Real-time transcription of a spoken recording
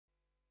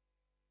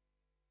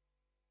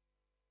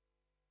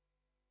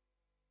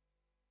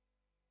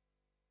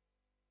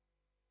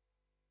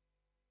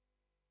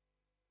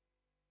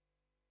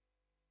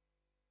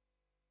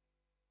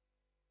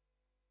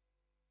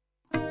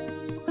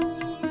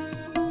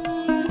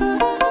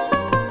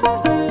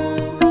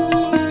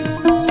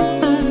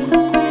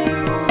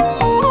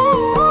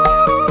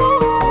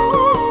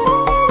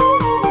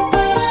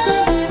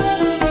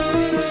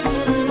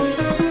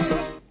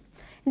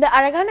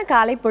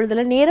காலை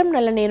பொழுதுல நேரம்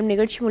நல்ல நேரம்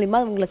நிகழ்ச்சி மூலமா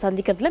உங்களை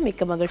சந்திக்கிறதுல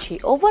மிக்க மகிழ்ச்சி.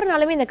 ஒவ்வொரு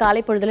நாளுமே இந்த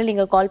காலை பொழுதுல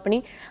நீங்க கால் பண்ணி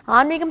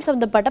ஆன்மீகம்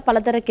சம்பந்தப்பட்ட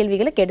பலதர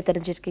கேள்விகளை கேட்டு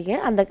தெரிஞ்சிருக்கீங்க.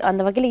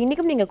 அந்த வகையில்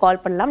இன்னைக்கும் நீங்க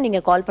கால் பண்ணலாம். நீங்க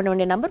கால் பண்ண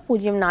வேண்டிய நம்பர்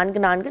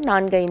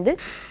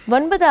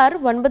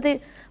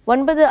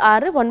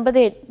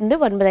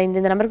 0444459695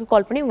 இந்த நம்பருக்கு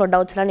கால் பண்ணி உங்களோட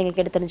டவுட்ஸ்லாம் நீங்க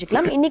கேட்டு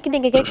தெரிஞ்சுக்கலாம். இன்னைக்கு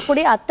நீங்க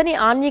கேட்கக்கூடிய அத்தனை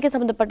ஆன்மீக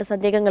சம்பந்தப்பட்ட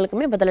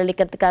சந்தேகங்களுக்குமே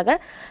பதிலளிக்கிறதுக்காக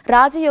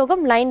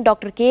ராஜயோகம் லைன்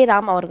டாக்டர் கே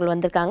ராம் அவர்கள்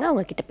வந்திருக்காங்க.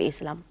 அவங்க கிட்ட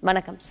பேசலாம்.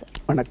 வணக்கம் சார்.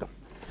 வணக்கம்.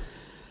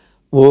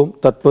 ஓம்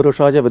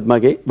தத்புருஷாய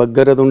வித்மகே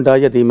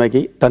வக்கரதுண்டாய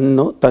தீமகி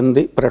தன்னோ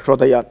தந்தி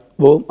பிரசோதயாத்.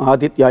 ஓம்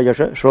ஆதித்யாயஷ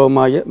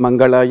ஸ்ரோமாய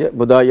மங்களாய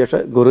புதாயஷ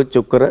குரு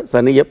சுக்கர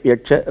சனியப்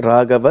யட்ச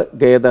ராகவ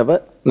கேதவ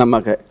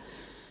நமக.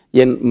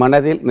 என்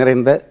மனதில்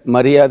நிறைந்த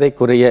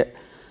மரியாதைக்குரிய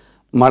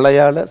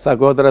மலையாள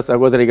சகோதர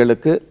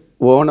சகோதரிகளுக்கு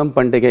ஓணம்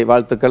பண்டிகை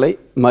வாழ்த்துக்களை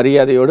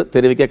மரியாதையோடு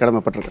தெரிவிக்க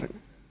கடமைப்பட்டிருக்கிறேன்.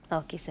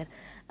 Okay sir.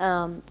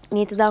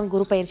 நேற்று தான்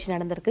குரு பயிற்சி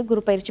நடந்திருக்கு.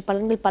 குரு பயிற்சி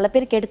பலன்கள் பல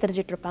பேர் கேட்டு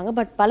தெரிஞ்சுட்டு இருப்பாங்க.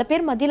 பட் பல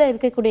பேர் மத்தியில்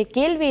இருக்கக்கூடிய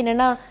கேள்வி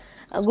என்னன்னா,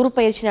 குரு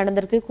பயிற்சி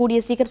நடந்திருக்கு, கூடிய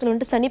சீக்கிரத்தில்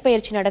வந்துட்டு சனி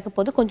பயிற்சி நடக்க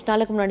போது, கொஞ்ச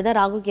நாளுக்கு முன்னாடி தான்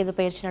ராகு கேது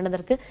பயிற்சி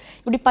நடந்திருக்கு.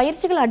 இப்படி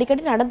பயிற்சிகள்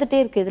அடிக்கடி நடந்துட்டே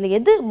இருக்கு. இதுல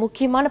எது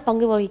முக்கியமான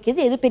பங்கு வகிக்குது,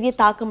 எது பெரிய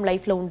தாக்கம்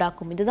லைஃப்ல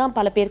உண்டாக்கும், இதுதான்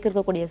பல பேருக்கு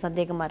இருக்கக்கூடிய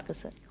சந்தேகமா இருக்கு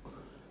சார்.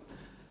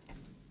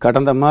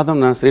 கடந்த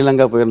மாதம் நான்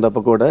ஸ்ரீலங்கா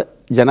போயிருந்தப்போ கூட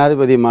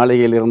ஜனாதிபதி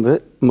மாளிகையிலிருந்து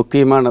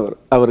முக்கியமானவர்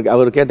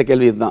அவர் கேட்ட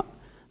கேள்வி இதுதான்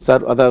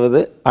சார். அதாவது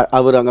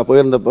அவர் அங்கே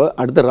போயிருந்தப்போ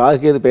அடுத்து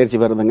ராகுகேது பயிற்சி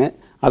வருதுங்க,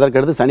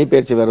 அதற்கடுத்து சனி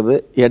பயிற்சி வருது,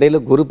 இடையில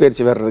குரு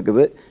பயிற்சி வேறு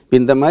இருக்குது.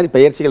 இந்த மாதிரி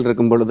பயிற்சிகள்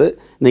இருக்கும் பொழுது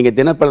நீங்கள்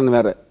தினப்பலன்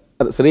வேறு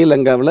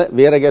ஸ்ரீலங்காவில்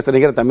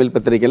வீரகேசரிங்கிற தமிழ்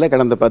பத்திரிகையில்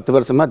கடந்த 10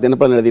 வருஷமாக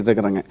தினப்பலன் எழுதிட்டு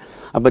இருக்கிறாங்க.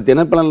 அப்போ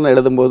தினப்பலன்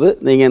எழுதும்போது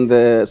நீங்கள் இந்த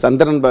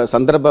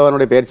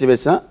சந்திரபவனுடைய பயிற்சி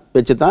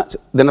வச்சு தான்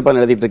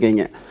தினப்பலன் எழுதிட்டு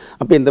இருக்கீங்க.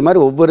 அப்போ இந்த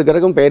மாதிரி ஒவ்வொரு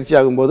கிரகம் பயிற்சி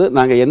ஆகும்போது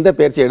நாங்கள் எந்த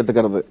பயிற்சியை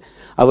எடுத்துக்கிறது,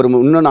 அவர்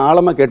இன்னொன்று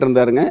ஆழமாக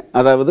கேட்டிருந்தாருங்க.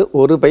 அதாவது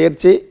ஒரு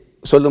பயிற்சி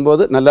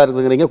சொல்லும்போது நல்லா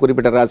இருக்குதுங்கிறீங்க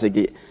குறிப்பிட்ட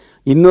ராசிக்கு,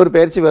 இன்னொரு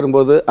பயிற்சி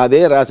வரும்போது அதே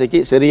ராசிக்கு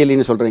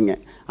சரியில்லைன்னு சொல்கிறீங்க,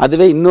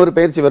 அதுவே இன்னொரு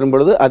பயிற்சி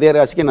வரும்பொழுது அதே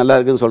ராசிக்கு நல்லா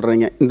இருக்குதுன்னு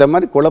சொல்கிறீங்க. இந்த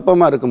மாதிரி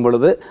குழப்பமாக இருக்கும்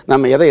பொழுது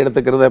நம்ம எதை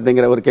எடுத்துக்கிறது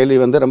அப்படிங்கிற ஒரு கேள்வி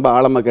ரொம்ப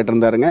ஆழமாக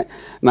கேட்டிருந்தாருங்க.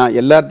 நான்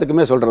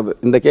எல்லாத்துக்குமே சொல்கிறது,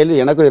 இந்த கேள்வி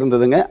எனக்கும்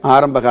இருந்ததுங்க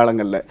ஆரம்ப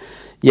காலங்களில்.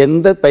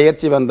 எந்த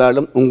பயிற்சி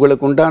வந்தாலும்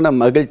உங்களுக்கு உண்டான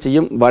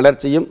மகிழ்ச்சியும்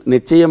வளர்ச்சியும்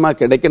நிச்சயமாக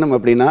கிடைக்கணும்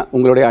அப்படின்னா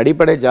உங்களுடைய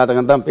அடிப்படை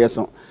ஜாதகம் தான்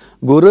பேசும்.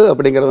 குரு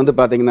அப்படிங்கிறது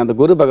பார்த்தீங்கன்னா, அந்த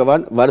குரு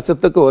பகவான்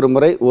வருஷத்துக்கு ஒரு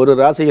முறை ஒரு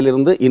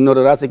ராசியிலிருந்து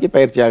இன்னொரு ராசிக்கு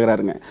பயிற்சி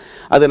ஆகிறாருங்க.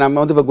 அது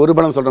நம்ம இப்போ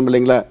குருபலம் சொல்கிறோம்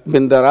இல்லைங்களா,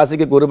 இந்த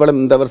ராசிக்கு குருபலம்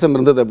இந்த வருஷம்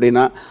இருந்தது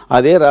அப்படின்னா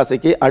அதே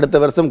ராசிக்கு அடுத்த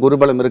வருஷம்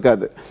குருபலம்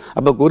இருக்காது.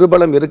 அப்போ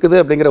குருபலம் இருக்குது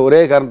அப்படிங்கிற ஒரே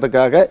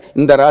காரணத்துக்காக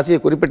இந்த ராசியை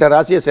குறிப்பிட்ட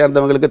ராசியை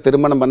சேர்ந்தவங்களுக்கு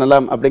திருமணம்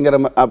பண்ணலாம்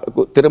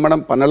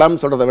திருமணம்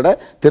பண்ணலாம்னு சொல்கிறத விட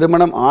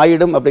திருமணம்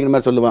ஆயிடும் அப்படிங்கிற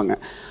மாதிரி சொல்லுவாங்க.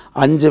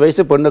 5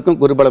 வயசு பொண்ணுக்கும்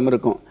குருபலம்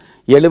இருக்கும்,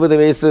 70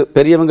 வயசு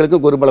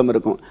பெரியவங்களுக்கும் குருபலம்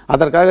இருக்கும்.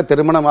 அதற்காக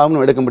திருமணம்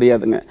ஆகும்னு எடுக்க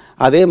முடியாதுங்க.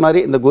 அதே மாதிரி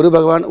இந்த குரு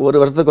பகவான் ஒரு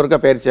வருஷத்துக்கு ஒருக்கா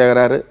பயிற்சி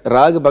ஆகிறாரு.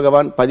 ராகு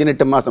பகவான்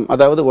 18 மாதம்,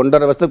 அதாவது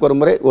 1.5 வருஷத்துக்கு ஒரு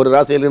முறை ஒரு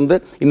ராசியிலிருந்து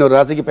இன்னொரு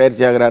ராசிக்கு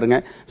பயிற்சி ஆகிறாருங்க.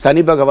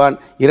 சனி பகவான்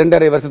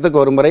 2.5 வருஷத்துக்கு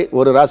ஒரு முறை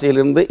ஒரு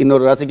ராசியிலிருந்து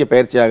இன்னொரு ராசிக்கு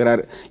பயிற்சி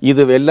ஆகிறாரு.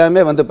 இது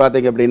எல்லாமே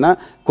பார்த்தீங்க அப்படின்னா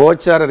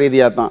கோச்சார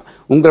ரீதியாக தான்.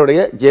 உங்களுடைய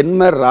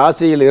ஜென்ம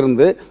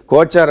ராசியிலிருந்து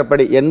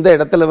கோச்சாரப்படி எந்த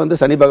இடத்துல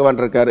சனி பகவான்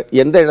இருக்காரு,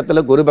 எந்த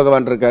இடத்துல குரு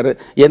பகவான் இருக்காரு,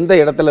 எந்த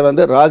இடத்துல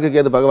ராகு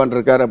கேது பகவான்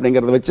இருக்காரு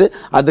அப்படிங்கிறத வச்சு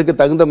அதுக்கு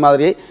தகுந்த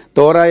மாதிரி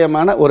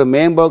தோராயமான ஒரு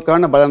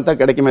மேம்போக்கான பலன் தான்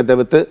கிடைக்குமே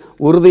தவிர்த்து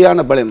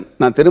உறுதியான பலன்.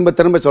 நான் திரும்ப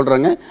திரும்ப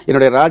சொல்றேங்க,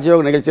 என்னுடைய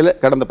ராஜயோக நிகழ்ச்சியில்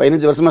கடந்த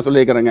 15 வருஷமா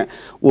சொல்லியிருக்கிறேங்க.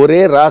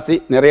 ஒரே ராசி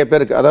நிறைய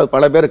பேருக்கு, அதாவது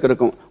பல பேருக்கு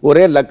இருக்கும்.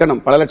 ஒரே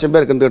லக்கணம் பல லட்சம்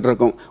பேருக்கு இருந்துகிட்டு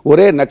இருக்கும்.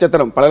 ஒரே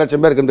நட்சத்திரம் பல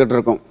லட்சம் பேருக்கு இருந்துகிட்டு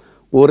இருக்கும்.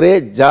 ஒரே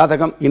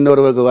ஜாதகம்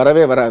இன்னொருவருக்கு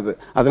வரவே வராது.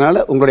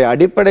 அதனால உங்களுடைய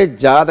அடிப்படை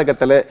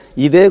ஜாதகத்தில்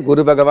இதே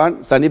குரு பகவான்,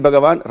 சனி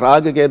பகவான்,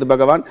 ராகு கேது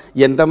பகவான்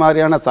எந்த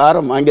மாதிரியான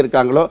சாரம்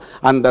வாங்கியிருக்காங்களோ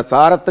அந்த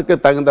சாரத்துக்கு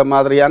தகுந்த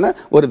மாதிரியான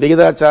ஒரு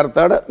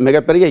விகிதாச்சாரத்தோட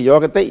மிகப்பெரிய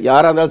யோகத்தை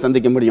யாராக இருந்தாலும்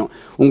சந்திக்க முடியும்.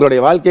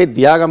 உங்களுடைய வாழ்க்கை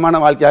தியாகமான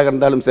வாழ்க்கையாக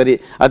இருந்தாலும் சரி,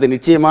 அது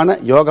நிச்சயமான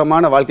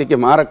யோகமான வாழ்க்கைக்கு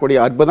மாறக்கூடிய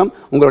அற்புதம்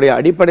உங்களுடைய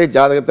அடிப்படை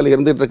ஜாதகத்தில்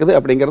இருந்துட்டு இருக்குது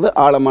அப்படிங்கிறது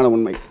ஆழமான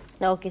உண்மை.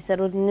 ஓகே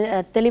சார், ஒரு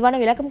தெளிவான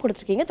விளக்கம்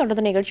கொடுத்துருக்கீங்க.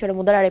 தொடர்ந்து நிகழ்ச்சியோட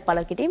முதல்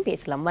அழைப்பாளர்கிட்டையும்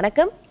பேசலாம்.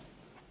 வணக்கம்.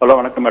 ஹலோ,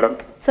 வணக்கம் மேடம்.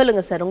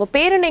 சொல்லுங்க சார், உங்க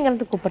பேர்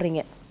என்னங்கிறது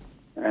கூப்பிடுறீங்க?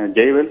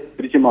 ஜெயவேல்,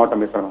 திருச்சி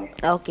மாவட்டம் பேசுறேன்.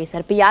 ஓகே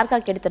சார், இப்போ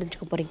யாருக்காக கேட்டு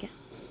தெரிஞ்சுக்க போறீங்க?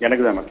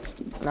 எனக்கு தான் மேடம்.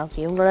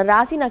 ஓகே, உங்களோட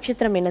ராசி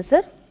நட்சத்திரம் என்ன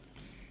சார்?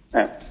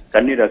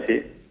 கன்னி ராசி,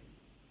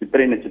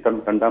 சித்திரை நட்சத்திரம்,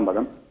 2ஆம்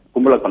பாதம்,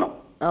 கும்பலக்கணம்.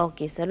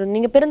 ஓகே சார்,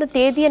 நீங்க பிறந்த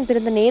தேதி and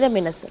பிறந்த நேரம்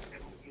என்ன சார்?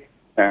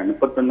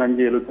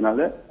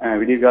 31/5/74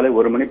 விடியற்காலை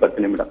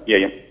 1:10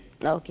 AM.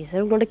 ஓகே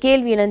சார், உங்களோட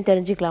கேள்வி என்னன்னு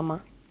தெரிஞ்சுக்கலாமா?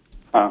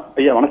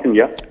 ஐயா வணக்கம்.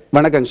 ஐயா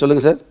வணக்கம்,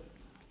 சொல்லுங்க சார்.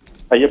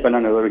 ஐயா, இப்போ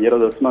நான் ஒரு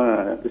 20 வருஷமா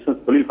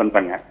பிசினஸ் தொழில்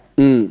பண்றேங்க.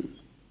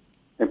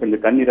 இப்போ இந்த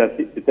கன்னி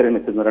ராசி, சித்திரை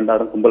நட்சத்திரம்,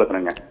 2ஆம்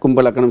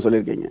கும்பலக்கணம்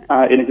சொல்லியிருக்கீங்க.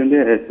 எனக்கு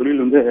தொழில்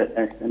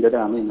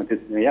அமைய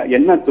மாட்டேங்குது.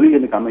 என்ன தொழில்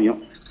எனக்கு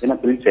அமையும், என்ன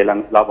தொழில்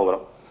செய்யலாம் லாபம்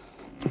வரும்?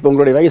 இப்போ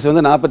உங்களுடைய வயசு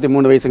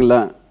 43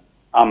 வயசுங்களா?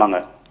 ஆமாங்க.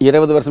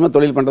 20 வருஷமா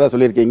தொழில் பண்றதா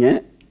சொல்லியிருக்கீங்க.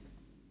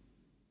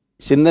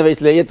 சின்ன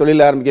வயசுலேயே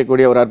தொழில்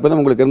ஆரம்பிக்கக்கூடிய ஒரு அற்புதம்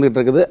உங்களுக்கு இருந்துகிட்டு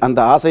இருக்குது. அந்த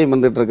ஆசையும்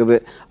வந்துட்டு இருக்குது.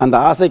 அந்த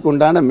ஆசைக்கு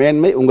உண்டான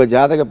மேன்மை உங்கள்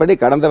ஜாதகப்படி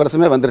கடந்த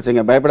வருஷமே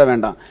வந்துருச்சுங்க, பயப்பட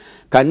வேண்டாம்.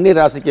 கன்னி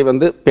ராசிக்கு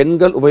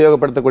பெண்கள்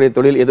உபயோகப்படுத்தக்கூடிய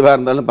தொழில் எதுவாக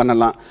இருந்தாலும்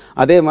பண்ணலாம்.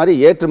 அதே மாதிரி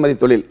ஏற்றுமதி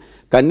தொழில்,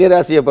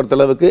 கன்னிராசியை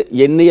பொறுத்தளவுக்கு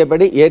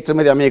எண்ணியபடி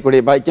ஏற்றுமதி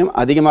அமையக்கூடிய பாக்கியம்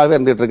அதிகமாகவே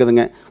இருந்துகிட்டு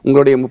இருக்குதுங்க.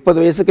 உங்களுடைய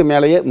 30 வயசுக்கு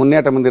மேலேயே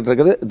முன்னேற்றம் வந்துட்டு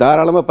இருக்குது.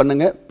 தாராளமாக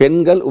பண்ணுங்கள்.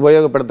 பெண்கள்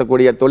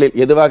உபயோகப்படுத்தக்கூடிய தொழில்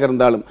எதுவாக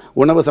இருந்தாலும்,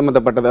 உணவு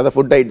சம்மந்தப்பட்டது, அதாவது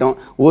ஃபுட் ஐட்டம்,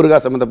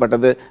 ஊறுகாய்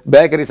சம்மந்தப்பட்டது,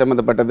 பேக்கரி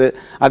சம்மந்தப்பட்டது,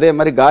 அதே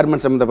மாதிரி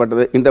கார்மெண்ட்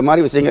சம்மந்தப்பட்டது, இந்த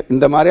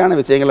மாதிரியான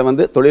விஷயங்களை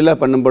வந்து தொழிலாக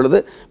பண்ணும் பொழுது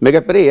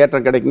மிகப்பெரிய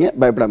ஏற்றம் கிடைக்குங்க.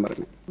 பயப்படாமல்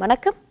இருங்க.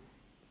 வணக்கம்.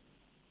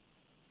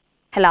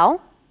 ஹலோ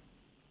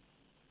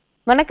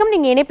வணக்கம்,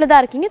 நீங்கள் இணைப்பில்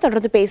தான் இருக்கீங்க,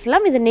 தொடர்ந்து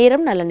பேசலாம். இது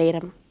நேரம் நல்ல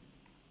நேரம்.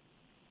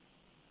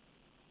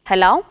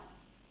 ஹலோ,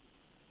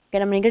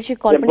 நம்ம நிகழ்ச்சி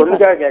கால் பண்ணி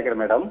கேட்குறேன்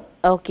மேடம்.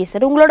 ஓகே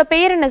சார், உங்களோட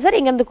பெயர் என்ன சார்?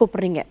 எங்கேருந்து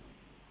கூப்பிடுறீங்க?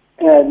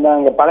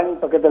 நாங்க பழனி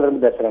பக்கத்துல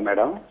இருந்து பேசுறேன்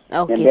மேடம்.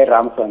 என் பேர்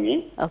ராமசாமி.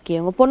 ஓகே,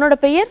 உங்க பொண்ணோட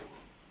பெயர்?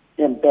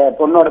 என்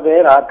பொண்ணோட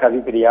பேர் ஆர்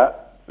கவிப்பிரியா.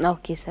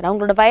 ஓகே சார்,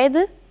 அவங்களோட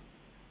வயது,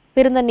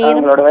 பிறந்த நேரம்?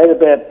 அவங்களோட வயது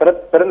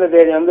பிறந்த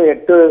தேதி வந்து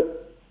 8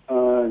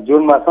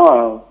 ஜூன் மாசம்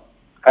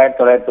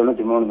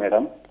 1993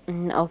 மேடம்.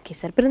 ஓகே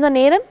சார், பிறந்த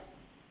நேரம்?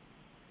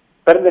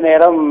 பிறந்த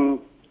நேரம்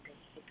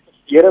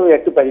இரவு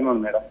 8:13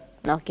 மேடம்.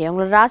 ஓகே,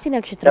 அவங்களோட ராசி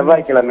நட்சத்திரம்?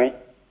 செவ்வாய்க்கிழமை.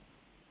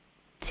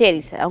 சரி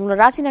சார், அவங்களோட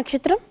ராசி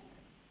நட்சத்திரம்?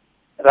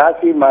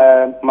 ராசி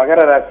மகர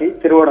ராசி,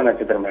 திருவோண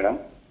நட்சத்திரம் மேடம்.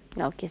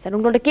 ஓகே சார்,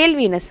 உங்களோட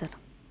கேள்வி என்ன சார்?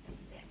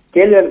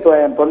 கேள்வி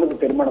என் பொண்ணுக்கு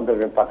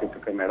திருமணத்தை பார்த்துட்டு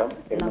இருக்கேன் மேடம்.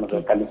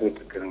 திருமணத்தை தள்ளி போயிட்டு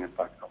இருக்குதுங்க,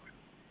 பார்க்குறோம்.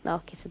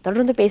 ஓகே சார்,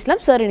 தொடர்ந்து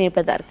பேசலாம். சார்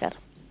இணைப்பில் தான் இருக்கார்.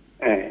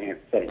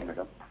 சரிங்க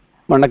மேடம்.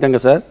 வணக்கங்க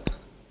சார்.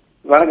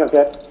 வணக்கம்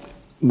சார்.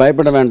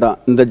 பயப்பட வேண்டாம்.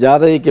 இந்த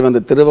ஜாதகிக்கு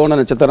வந்து திருவோண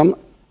நட்சத்திரம்,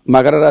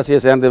 மகர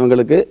ராசியை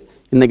சேர்ந்தவங்களுக்கு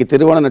இன்றைக்கி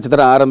திருவோண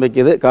நட்சத்திரம்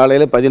ஆரம்பிக்குது.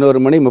 காலையில்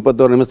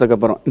 11:31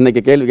 அப்புறம்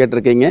இன்னைக்கு கேள்வி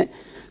கேட்டிருக்கீங்க.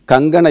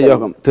 கங்கண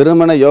யோகம்,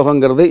 திருமண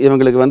யோகங்கிறது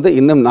இவங்களுக்கு வந்து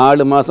இன்னும்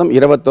 4 மாதம்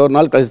 21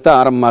 நாள் கழிச்சு தான்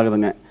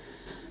ஆரம்பமாகுதுங்க.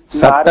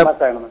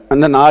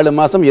 இன்னும் 4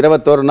 மாதம்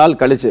 21 நாள்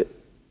கழிச்சு.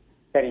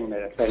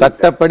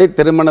 சட்டப்படி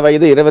திருமண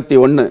வயது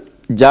 21,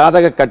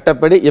 ஜாதக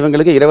கட்டப்படி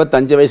இவங்களுக்கு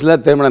 25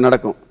 வயசுல திருமணம்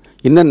நடக்கும்.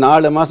 இன்னும்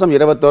 4 மாதம்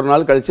 21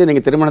 நாள் கழிச்சு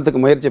நீங்கள் திருமணத்துக்கு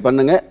முயற்சி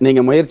பண்ணுங்க.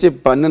 நீங்கள் முயற்சி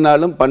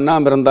பண்ணினாலும்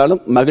பண்ணாமல்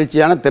இருந்தாலும்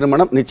மகிழ்ச்சியான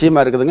திருமணம்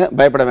நிச்சயமாக இருக்குதுங்க.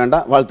 பயப்பட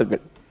வேண்டாம்.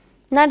 வாழ்த்துக்கள்.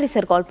 நன்றி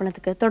சார் கால்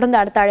பண்ணதுக்கு. தொடர்ந்து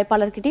அடுத்த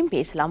அழைப்பாளர்கிட்டையும்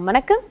பேசலாம்.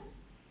 வணக்கம்.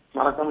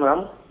 வணக்கம்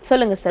மேடம்.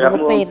 சொல்லுங்க சார்,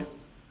 உங்க பேர்?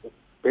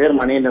 பேர்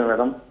மணியன்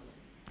மேடம்.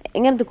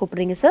 எங்கேருந்து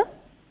கூப்பிடுறீங்க சார்?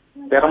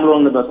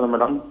 பெரம்பலூர்லேருந்து பேசுகிறேன்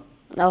மேடம்.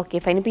 Okay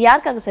fine. இப்போ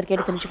யாருக்காக சார்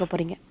கேட்டு தெரிஞ்சுக்க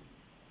போறீங்க?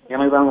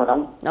 எனக்கு தான்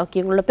மேடம். ஓகே,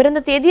 உங்களோட பிறந்த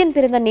தேதியின்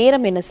பிறந்த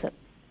நேரம் என்ன சார்?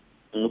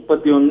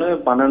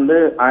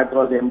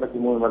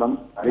 31/12/1983 மேடம்.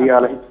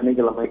 அதிகாலை,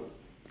 சனிக்கிழமை.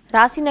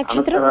 ராசி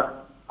நட்சத்திரம்?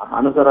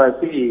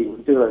 அனுசராசி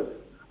விருச்சிகராசி.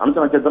 அனுச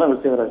நட்சத்திரம்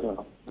விருச்சிகராசி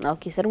மேடம்.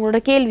 ஓகே சார், உங்களோட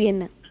கேள்வி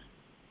என்ன?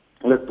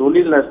 உங்க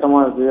தொழில் நஷ்டமா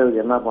இருக்கு,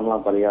 அதுக்கு என்ன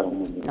பண்ணலாம் பரிகாரம்?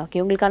 ஓகே,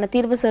 உங்களுக்கான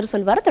தீர்வு சார்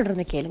சொல்வாரு,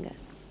 தொடர்ந்து கேளுங்க.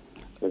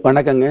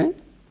 வணக்கங்க.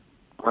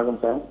 வணக்கம்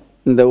சார்.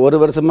 இந்த ஒரு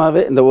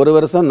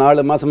வருஷம்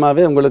 4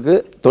 மாசமாவே உங்களுக்கு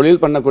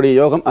தொழில் பண்ணக்கூடிய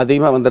யோகம்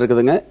அதிகமாக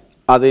வந்திருக்குதுங்க.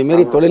 அதே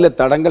மாரி தொழில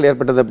தடங்கள்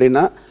ஏற்பட்டது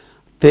அப்படின்னா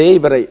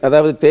தேய்பிறை,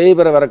 அதாவது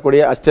தேய்பிறை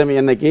வரக்கூடிய அஷ்டமி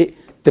அன்னைக்கு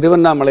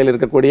திருவண்ணாமலையில்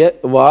இருக்கக்கூடிய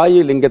வாயு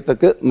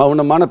லிங்கத்துக்கு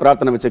மௌனமான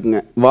பிரார்த்தனை வச்சுக்கோங்க.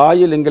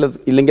 வாயு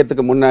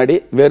லிங்கத்துக்கு முன்னாடி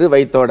வெறு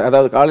வயிற்றோட,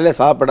 அதாவது காலையில்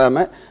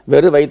சாப்பிடாம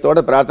வெறு வயிற்றோட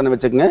பிரார்த்தனை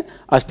வச்சுக்கோங்க.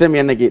 அஷ்டமி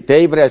அன்னைக்கு,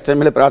 தேய்பிறை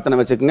அஷ்டமியில் பிரார்த்தனை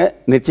வச்சுக்கோங்க.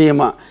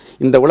 நிச்சயமாக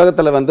இந்த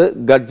உலகத்தில் வந்து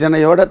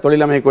கர்ஜனையோட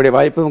தொழில் அமைக்கக்கூடிய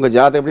வாய்ப்பு உங்கள்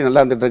ஜாதகம் எப்படி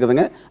நல்லா இருந்துட்டு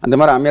இருக்குதுங்க. அந்த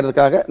மாதிரி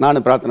அமையறதுக்காக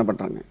நானும் பிரார்த்தனை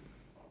பண்ணுறேங்க.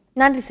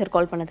 நன்றி சார்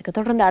கால் பண்ணதுக்கு.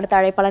 தொடர்ந்து அடுத்த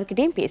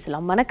அழைப்பாளர்கிட்டையும்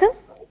பேசலாம். வணக்கம்.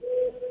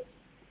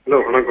 ஹலோ,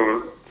 வணக்கம்.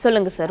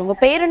 சொல்லுங்க சார், உங்க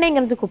பெயர் என்ன,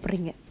 எங்கிருந்து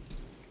கூப்பிடுறீங்க?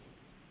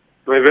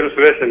 என் பேர்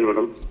சுரேஷன்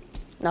மேடம்.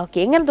 ஓகே,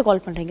 எங்கிருந்து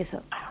கால் பண்றீங்க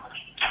சார்?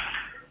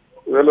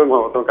 வேலூர்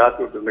மாவட்டம்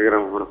காசிவிட்டு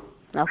இருக்கிறேன் மேடம்.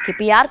 ஓகே,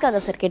 இப்போ யாருக்காக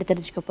சார் கேட்டு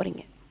தெரிஞ்சுக்க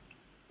போறீங்க?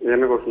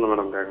 என்ன கொஸ்டின்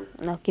மேடம் கேட்கணும்?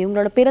 ஓகே,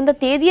 உங்களோட பிறந்த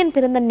தேதியின்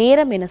பிறந்த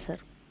நேரம் என்ன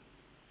சார்?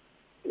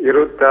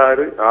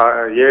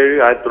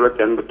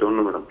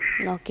 26/7/1981 மேடம்.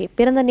 ஓகே,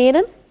 பிறந்த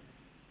நேரம்?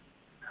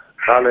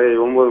 காலை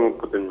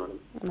 9:35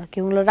 மேடம். ஓகே,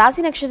 உங்களோட ராசி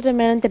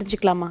நட்சத்திரம் என்னன்னு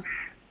தெரிஞ்சுக்கலாமா?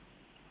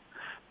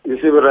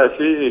 ரிஷப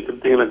ராசி,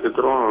 கிருத்திகை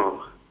நட்சத்திரம்,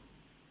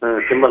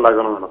 சிம்பல்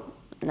ஆகணும் மேடம்.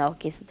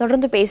 ஓகே சார்,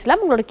 தொடர்ந்து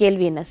பேசலாம். உங்களோட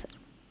கேள்வி என்ன சார்?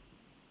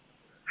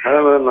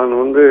 அதாவது நான்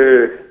வந்து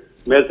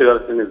மேட்ச்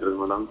வேலை செஞ்சுட்டு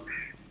இருக்கேன் மேடம்.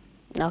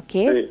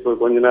 ஓகே, இப்போ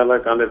கொஞ்ச நாளா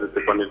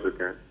கான்டாக்ட் பண்ணிட்டு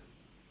இருக்கேன்.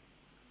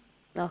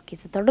 ஓகே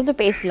சார், தொடர்ந்து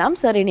பேசலாம்.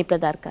 சார்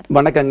இணைப்பில் தான் இருக்கார்.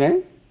 வணக்கங்க.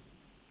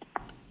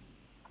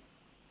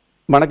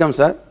 வணக்கம்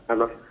சார்.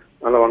 ஹலோ.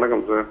 ஹலோ,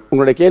 வணக்கம் சார்.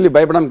 உங்களுடைய கேள்வி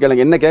பயப்படாமல்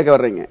கேளுங்க. என்ன கேட்க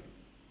வர்றீங்க?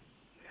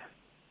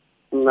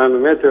 நான்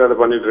மேட்ச் வேலை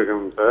பண்ணிட்டு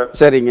இருக்கேன் சார்.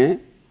 சரிங்க.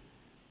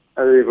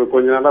 அது இப்போ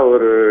கொஞ்ச நாளா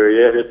ஒரு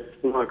 7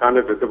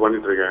 கான்டாக்ட்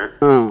பண்ணிட்டு இருக்கேன்.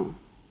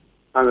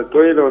 அந்த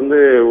தொழில் வந்து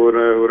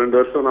ஒரு 2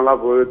 வருஷம் நல்லா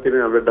போகுது,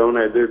 திரும்பி அப்படியே டவுன்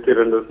ஆயிடுது.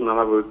 2 வருஷம்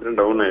நல்லா போகுது, திரும்பி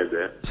டவுன்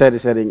ஆயிடுது.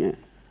 சரிங்க.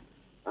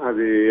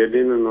 அது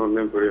எப்படின்னு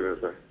ஒன்றும் புரியல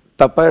சார்.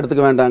 தப்பாக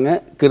எடுத்துக்க வேண்டாங்க.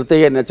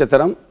 கிருத்திகை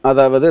நட்சத்திரம்,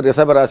 அதாவது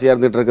ரிஷபராசியாக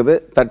இருந்துகிட்டு இருக்குது.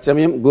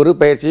 தற்சமயம் குரு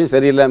பயிற்சியும்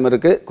சரியில்லாமல்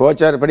இருக்குது.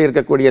 கோச்சார்படி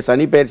இருக்கக்கூடிய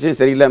சனி பயிற்சியும்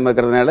சரியில்லாமல்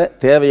இருக்கிறதுனால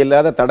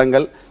தேவையில்லாத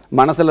தடங்கள்,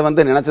 மனசில்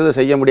வந்து நினச்சதை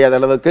செய்ய முடியாத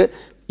அளவுக்கு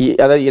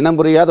அதாவது இனம்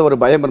புரியாத ஒரு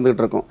பயம்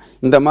இருந்துகிட்டு இருக்கும்.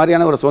 இந்த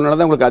மாதிரியான ஒரு சூழ்நிலை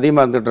தான் உங்களுக்கு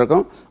அதிகமாக இருந்துகிட்டு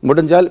இருக்கும்.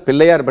 முடிஞ்சால்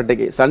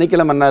பிள்ளையார்பட்டிக்கு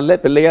சனிக்கிழமை நாளில்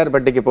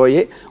பிள்ளையார்பட்டிக்கு போய்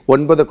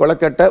 9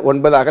 கொலக்கட்டை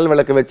 9 அகல்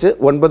விளக்கு வச்சு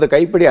 9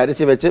 கைப்பிடி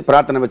அரிசி வச்சு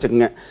பிரார்த்தனை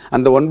வச்சுக்கோங்க.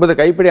 அந்த 9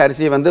 கைப்பிடி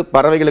அரிசியை வந்து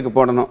பறவைகளுக்கு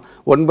போடணும்.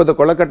 9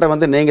 கொலக்கட்டை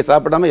வந்து நீங்கள்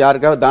சாப்பிடாம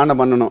யாருக்காவது தானம்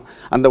பண்ணணும்.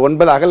 அந்த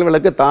 9 அகல்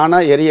விளக்கு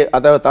தானாக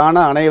அதாவது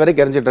தானாக அணைய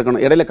வரைக்கும் எரிஞ்சிட்டு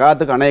இருக்கணும். இடையில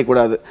காற்றுக்கு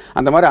அணையக்கூடாது.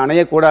 அந்த மாதிரி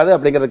அணையக்கூடாது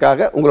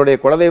அப்படிங்கிறதுக்காக உங்களுடைய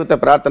குலதெய்வத்தை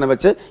பிரார்த்தனை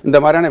வச்சு இந்த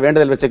மாதிரியான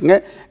வேண்டுதல் வச்சுக்கோங்க.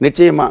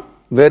 நிச்சயமாக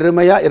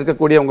வெறுமையாக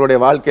இருக்கக்கூடிய உங்களுடைய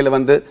வாழ்க்கையில்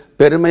வந்து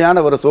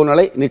பெருமையான ஒரு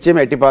சூழ்நிலை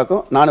நிச்சயமாக எட்டி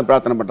பார்க்கும். நானும்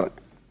பிரார்த்தனை பண்ணுறேன்.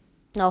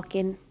 ஓகே,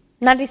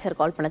 நன்றி சார்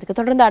கால் பண்ணதுக்கு.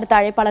 தொடர்ந்து அடுத்த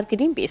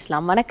அழைப்பாளர்கிட்டையும்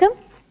பேசலாம். வணக்கம்.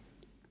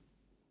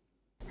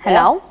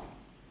 ஹலோ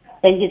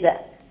ரஞ்சிதா.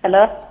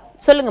 ஹலோ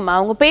சொல்லுங்கம்மா,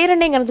 உங்க பேர்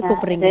என்னங்கிறது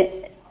கூப்பிடுறீங்க?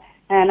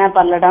 நான்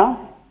பல்லடம்.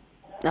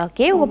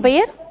 ஓகே, உங்க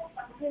பெயர்?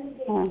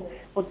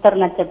 உத்தர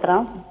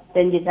நட்சத்திரம்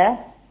ரஞ்சிதா.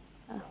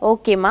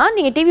 ஓகேம்மா,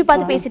 நீங்க டிவி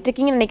பார்த்து பேசிட்டு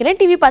இருக்கீங்கன்னு நினைக்கிறேன்.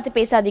 டிவி பார்த்து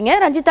பேசாதீங்க.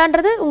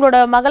 ரஞ்சிதான்றது உங்களோட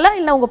மகளா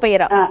இல்ல உங்க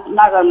பெயரா?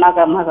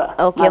 மக.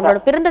 ஓகே,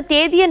 உங்களோட பிறந்த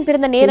தேதி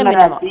பிறந்த நேரம்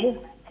என்னமா?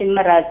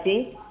 சிம்ம ராசி.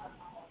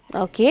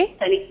 ஓகே,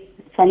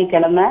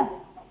 சனிக்கிழமை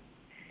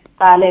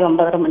காலை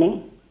 9:30 மணி.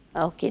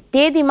 ஓகே,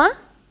 தேதிமா?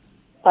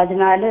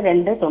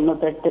 14/2/98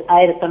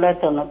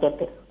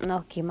 1998.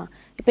 ஓகேம்மா,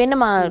 இப்ப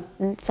என்னம்மா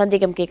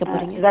சந்தேகம் கேட்க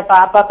போறீங்க? இத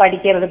பாப்பா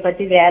படிக்கிறத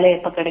பத்தி வேலை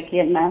எப்ப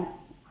கிடைக்கும் என்ன?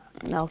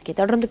 ஓகே,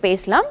 தொடர்ந்து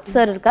பேசலாம்.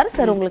 சார் இருக்காரு,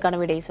 சார் உங்களுக்கான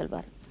விடையை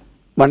சொல்வார்.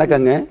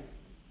 வணக்கங்க.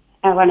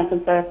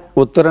 வணக்கம் சார்.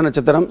 உத்தர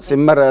நட்சத்திரம்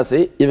சிம்ம ராசி.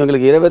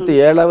 இவங்களுக்கு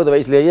 27வது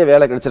வயசுலேயே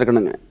வேலை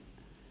கிடைச்சிருக்கணுங்க.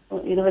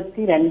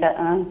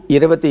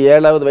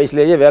 27வது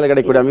வயசுலேயே வேலை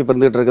கிடைக்கக்கூடிய அமைப்பு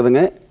இருந்துகிட்டு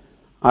இருக்குதுங்க.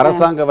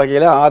 அரசாங்க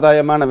வகையில்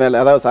ஆதாயமான வேலை,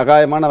 அதாவது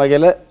சகாயமான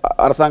வகையில்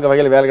அரசாங்க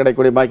வகையில் வேலை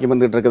கிடைக்கக்கூடிய பாக்கியம்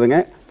இருந்துகிட்டு இருக்குதுங்க.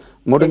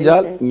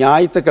 முடிஞ்சால்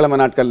ஞாயிற்றுக்கிழமை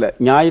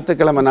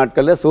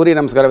நாட்களில் சூரிய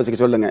நமஸ்காரம் வச்சுக்க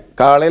சொல்லுங்கள்.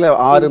 காலையில்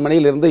 6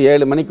 மணியிலிருந்து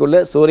 7 மணிக்குள்ளே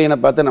சூரியனை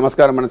பார்த்து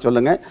நமஸ்காரம் பண்ண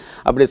சொல்லுங்கள்.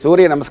 அப்படி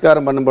சூரிய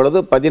நமஸ்காரம் பண்ணும்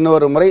பொழுது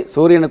 11 முறை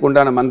சூரியனுக்கு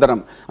உண்டான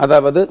மந்திரம்,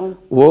 அதாவது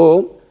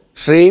ஓம்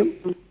ஸ்ரீம்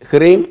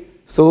ஹ்ரீம்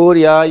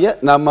சூர்யாய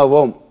நம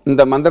ஓம்,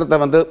 இந்த மந்திரத்தை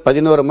வந்து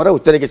 11 முறை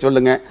உச்சரிக்க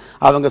சொல்லுங்கள்.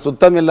 அவங்க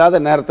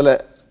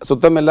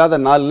சுத்தமில்லாத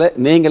நாளில்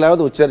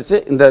நீங்களாவது உச்சரித்து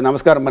இந்த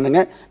நமஸ்காரம்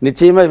பண்ணுங்கள்.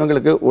 நிச்சயமாக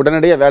இவங்களுக்கு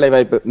உடனடியாக வேலை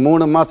வாய்ப்பு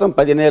 3 மாதம்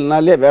 17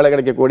 நாள்லேயே வேலை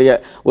கிடைக்கக்கூடிய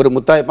ஒரு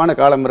முத்தாய்ப்பான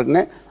காலம்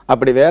இருக்குங்க.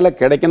 அப்படி வேலை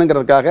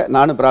கிடைக்கணுங்கிறதுக்காக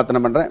நானும்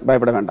பிரார்த்தனை பண்ணுறேன்.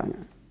 பயப்பட வேண்டாங்க.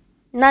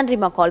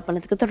 நன்றிம்மா கால்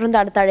பண்ணதுக்கு. தொடர்ந்து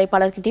அடுத்த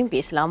அழைப்பாளர்கிட்டையும்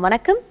பேசலாம்.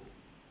 வணக்கம்.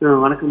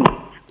 வணக்கம்.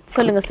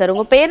 சொல்லுங்க சார்,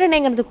 உங்க பேர்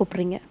என்னங்கிறது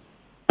கூப்பிடுறீங்க?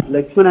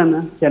 லட்சுமணன்,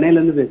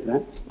 சென்னையிலேருந்து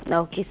பேசுகிறேன்.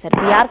 ஓகே சார்,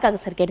 யாருக்காக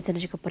சார் கேட்டு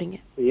தெரிஞ்சுக்க போறீங்க?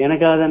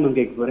 எனக்காக தான் நான்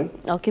கேட்க போகிறேன்.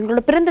 ஓகே,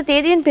 உங்களோட பிறந்த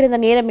தேதியின் பிறந்த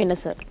நேரம் என்ன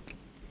சார்?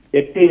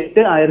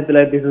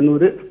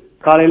 8/8/1990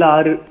 காலையில்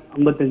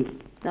 6:55.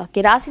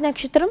 ஓகே, ராசி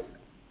நட்சத்திரம்?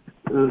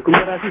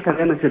 கும்பராசி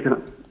சதய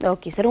நட்சத்திரம்.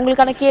 ஓகே சார்,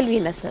 உங்களுக்கான கேள்வி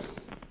என்ன சார்?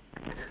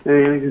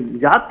 எனக்கு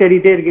ஜாப்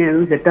தேடிட்டே இருக்கேன்,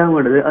 எதுவும் செட் ஆக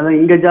மாட்டேது. அதான்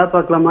இங்கே ஜாப்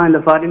பார்க்கலாமா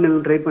இல்லை ஃபாரின்ல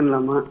ட்ரை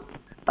பண்ணலாமா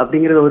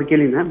அப்படிங்கிறத ஒரு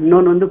கேள்விங்க.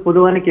 இன்னொன்று வந்து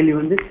பொதுவான கேள்வி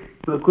வந்து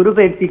குரு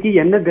பயிற்சிக்கு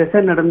என்ன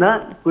திசை நடந்தால்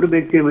குரு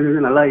பயிற்சி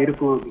வந்து நல்லா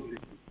இருக்கும் அப்படிங்கிறது.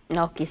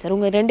 ஓகே சார்,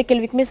 உங்க 2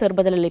 கேள்விக்குமே சார்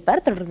பதில்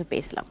அளிப்பார். தொடர்ந்து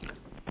பேசலாம்.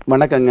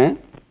 வணக்கங்க.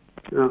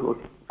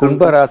 ஓகே.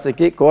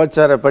 கும்பராசிக்கு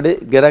கோச்சாரப்படி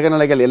கிரக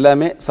நிலைகள்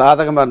எல்லாமே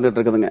சாதகமாக இருந்துகிட்டு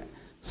இருக்குதுங்க.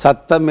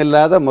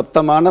 சத்தமில்லாத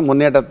மொத்தமான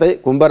முன்னேற்றத்தை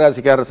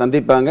கும்பராசிக்காரர்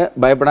சந்திப்பாங்க.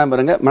 பயப்படாமல்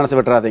இருங்க, மனசு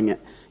விட்டுறாதீங்க.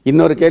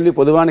 இன்னொரு கேள்வி,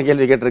 பொதுவான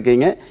கேள்வி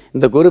கேட்டிருக்கீங்க.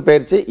 இந்த குரு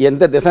பயிற்சி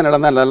எந்த திசை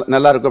நடந்தால்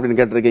நல்லா இருக்கும் அப்படின்னு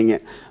கேட்டிருக்கீங்க.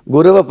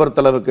 குருவை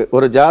பொறுத்தளவுக்கு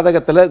ஒரு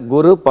ஜாதகத்தில்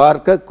குரு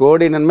பார்க்க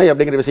கோடி நன்மை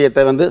அப்படிங்கிற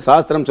விஷயத்தை வந்து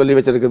சாஸ்திரம் சொல்லி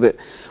வச்சிருக்குது.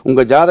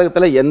 உங்கள்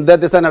ஜாதகத்தில் எந்த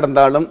திசை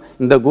நடந்தாலும்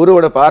இந்த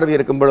குருவோட பார்வை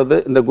இருக்கும் பொழுது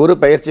இந்த குரு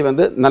பயிற்சி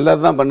வந்து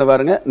நல்லது தான்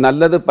பண்ணுவாருங்க.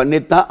 நல்லது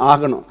பண்ணித்தான்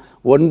ஆகணும்.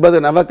 9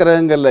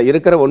 நவக்கிரகங்களில்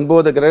இருக்கிற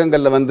 9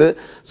 கிரகங்களில் வந்து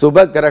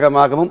சுப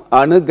கிரகமாகவும்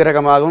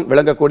அனுகிரகமாகவும்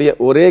விளங்கக்கூடிய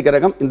ஒரே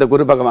கிரகம் இந்த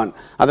குரு பகவான்.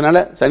 அதனால்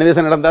சனி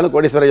திசை நடந்தாலும்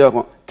கோடீஸ்வர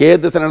யோகம்,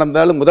 கேது திசை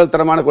நடந்தாலும் முதல்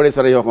தரமான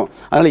கோடீஸ்வர யோகம்.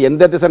 அதனால்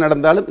எந்த திசை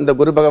நடந்தாலும் இந்த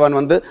குரு பகவான்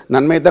வந்து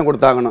நன்மை தான்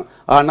கொடுத்தாகணும்.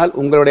 ஆனால்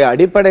உங்களுடைய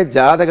அடிப்படை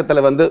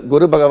ஜாதகத்தில் வந்து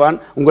குரு பகவான்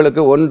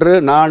உங்களுக்கு 1,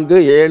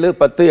 4, 7,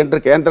 10 என்று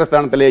கேந்திர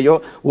ஸ்தானத்திலேயோ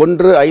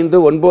 1,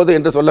 5, 9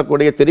 என்று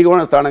சொல்லக்கூடிய திரிகோண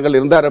ஸ்தானங்கள்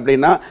இருந்தார்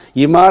அப்படின்னா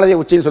இமாலய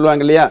உச்சின்னு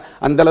சொல்லுவாங்க இல்லையா,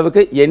 அந்த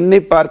அளவுக்கு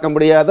எண்ணி பார்க்க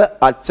முடியாத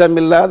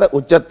அச்சமில்லாத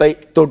உச்சத்தை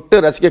தொட்டு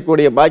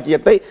ரசிக்கக்கூடிய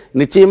பாக்கியத்தை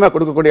நிச்சயமா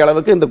கொடுக்கக்கூடிய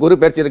அளவுக்கு இந்த குரு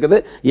பயிற்சி இருக்குது.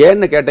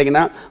 ஏன்னு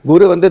கேட்டீங்கன்னா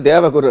குரு வந்து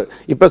தேவகுரு.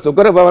 இப்ப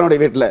சுக்கிர பகவானுடைய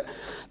வீட்டில்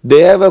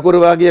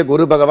தேவகுருவாகிய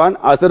குரு பகவான்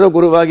அசுர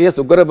குருவாகிய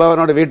சுக்கிர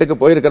பகவானோட வீட்டுக்கு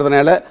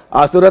போயிருக்கிறதுனால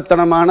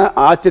அசுரத்தனமான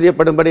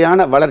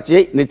ஆச்சரியப்படும்படியான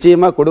வளர்ச்சியை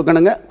நிச்சயமா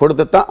கொடுக்கணுங்க,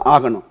 கொடுத்துத்தான்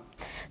ஆகணும்.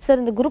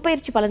 சார், இந்த குரு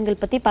பயிற்சி பலன்கள்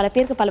பற்றி பல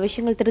பேருக்கு பல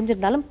விஷயங்கள்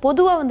தெரிஞ்சிருந்தாலும்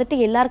பொதுவாக வந்துட்டு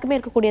எல்லாருக்குமே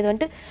இருக்கக்கூடியது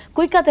வந்துட்டு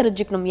குயிக்காக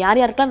தெரிஞ்சுக்கணும். யார்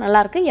யாருக்கெல்லாம் நல்லா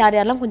இருக்கு, யார்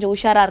யாரெல்லாம் கொஞ்சம்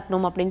உஷாராக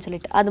இருக்கணும் அப்படின்னு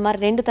சொல்லிட்டு அது மாதிரி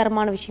 2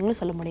 தரமான விஷயங்களும்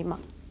சொல்ல முடியுமா?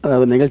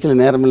 அதாவது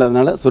நிகழ்ச்சியில் நேரம்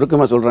இல்லாதனால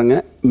சுருக்கமாக சொல்கிறாங்க.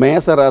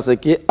 மேச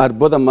ராசிக்கு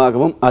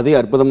அற்புதமாகவும் அதி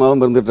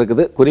அற்புதமாகவும் இருந்துகிட்டு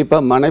இருக்குது.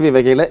 குறிப்பாக மனைவி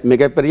வகையில்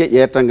மிகப்பெரிய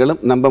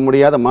ஏற்றங்களும் நம்ப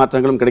முடியாத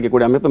மாற்றங்களும்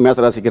கிடைக்கக்கூடிய அமைப்பு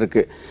மேசராசிக்கு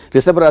இருக்குது.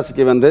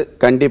 ரிஷபராசிக்கு வந்து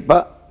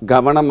கண்டிப்பாக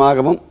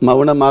கவனமாகவும்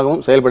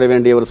மௌனமாகவும் செயல்பட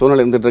வேண்டிய ஒரு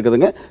சூழ்நிலை இருந்துட்டு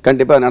இருக்குதுங்க.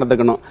 கண்டிப்பாக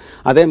நடந்துக்கணும்.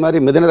 அதே மாதிரி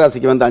மிதுன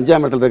ராசிக்கு வந்து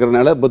 5ஆம் இடத்துல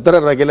இருக்கிறதுனால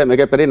புத்திரர் வகையில்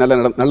மிகப்பெரிய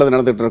நல்லது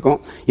நடந்துகிட்டு இருக்கும்.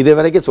 இது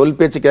வரைக்கும் சொல்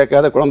பேச்சு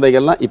கேட்காத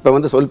குழந்தைகள்லாம் இப்போ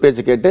வந்து சொல்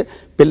பேச்சு கேட்டு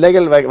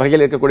பிள்ளைகள்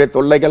வகையில் இருக்கக்கூடிய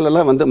தொல்லைகள்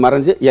எல்லாம் வந்து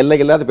மறைஞ்சு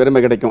எல்லையில்லாத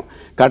பெருமை கிடைக்கும்.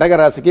 கடக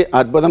ராசிக்கு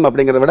அற்புதம்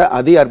அப்படிங்கிறத விட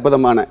அதி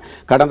அற்புதமான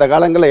கடந்த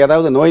காலங்களில்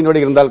ஏதாவது நோய்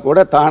நொடி இருந்தால் கூட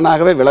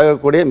தானாகவே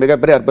விலகக்கூடிய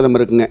மிகப்பெரிய அற்புதம்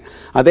இருக்குங்க.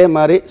 அதே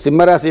மாதிரி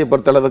சிம்மராசியை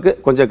பொறுத்தளவுக்கு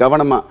கொஞ்சம்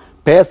கவனமாக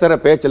பேசுகிற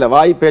பேச்சில்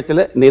வாய்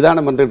பேச்சில்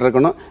நிதானம் வந்துட்டு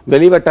இருக்கணும்.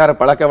 வெளிவட்டார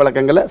பழக்க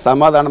வழக்கங்களை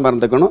சமாதானமாக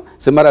இருந்துக்கணும்.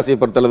 சிம்மராசியை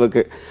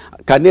பொறுத்தளவுக்கு.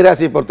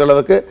 கன்னிராசியை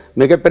பொறுத்தளவுக்கு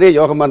மிகப்பெரிய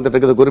யோகமாக இருந்துட்டு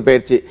இருக்குது குரு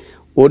பயிற்சி.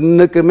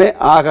 ஒன்றுக்குமே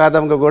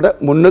ஆகாதவங்க கூட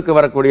முன்னுக்கு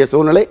வரக்கூடிய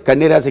சூழ்நிலை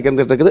கன்னிராசிக்கு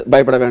இருந்துட்டு இருக்குது.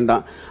 பயப்பட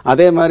வேண்டாம்.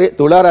 அதே மாதிரி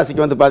துலா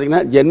ராசிக்கு வந்து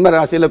பார்த்தீங்கன்னா ஜென்ம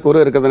ராசியில் குரு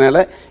இருக்கிறதுனால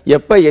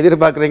எப்போ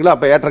எதிர்பார்க்குறீங்களோ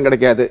அப்போ ஏற்றம்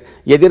கிடைக்காது.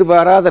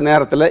 எதிர்பாராத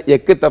நேரத்தில்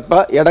எக்கு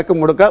தப்பாக எடக்கு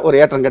முடுக்கா ஒரு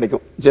ஏற்றம்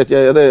கிடைக்கும்.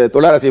 அது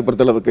துலா ராசியை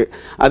பொறுத்தளவுக்கு.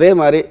 அதே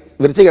மாதிரி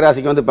விருச்சிக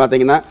ராசிக்கு வந்து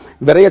பார்த்தீங்கன்னா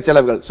விரைய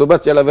செலவுகள், சுப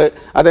செலவு,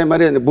 அதே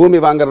மாதிரி பூமி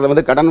வாங்குறது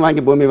வந்து கடன்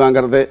வாங்கி பூமி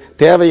வாங்குறது,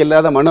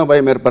 தேவையில்லாத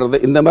மனோபயம் ஏற்படுறது,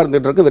 இந்த மாதிரி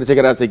இருந்துட்டு இருக்கு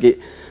விருச்சிக ராசிக்கு.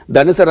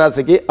 தனுசு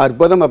ராசிக்கு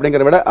அற்புதம்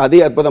அப்படிங்கிறத விட அதி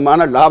அற்புதமான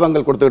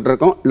லாபங்கள் கொடுத்துட்டு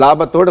இருக்கும்.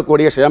 லாபத்தோடு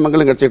கூடிய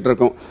சேமங்களும் கிடைச்சிட்டு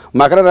இருக்கும்.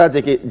 மகர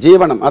ராசிக்கு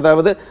ஜீவனம்,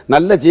 அதாவது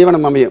நல்ல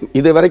ஜீவனம் அமையும்.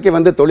 இது வரைக்கும்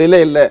வந்து தொழிலே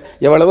இல்லை,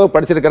 எவ்வளவோ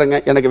படிச்சிருக்கிறேங்க,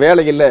 எனக்கு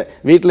வேலை இல்லை,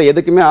 வீட்டில்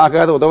எதுக்குமே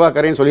ஆகாத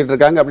உதவாக்கரைன்னு சொல்லிட்டு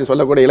இருக்காங்க அப்படின்னு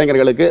சொல்லக்கூடிய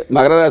இளைஞர்களுக்கு,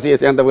 மகர ராசியை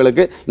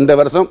சேர்ந்தவர்களுக்கு இந்த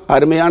வருஷம்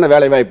அருமையான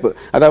வேலை வாய்ப்பு.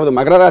 அதாவது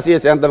மகர ராசியை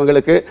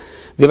சேர்ந்தவங்களுக்கு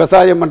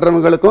விவசாயம்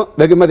பண்றவங்களுக்கும்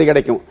வெகுமதி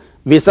கிடைக்கும்.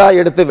 விசா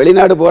எடுத்து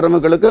வெளிநாடு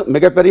போறவங்களுக்கு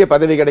மிகப்பெரிய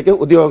பதவி கிடைக்கும்,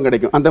 உத்தியோகம்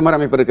கிடைக்கும். அந்த மாதிரி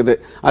அமைப்பு இருக்குது.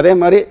 அதே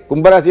மாதிரி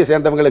கும்பராசியை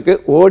சேர்ந்தவங்களுக்கு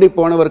ஓடி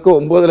போனவருக்கு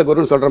 9ல்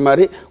குருன்னு சொல்ற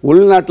மாதிரி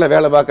உள்நாட்டில்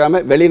வேலை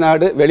பார்க்காம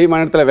வெளிநாடு வெளி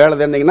மாநிலத்தில் வேலை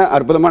தேர்ந்தீங்கன்னா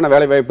அற்புதமான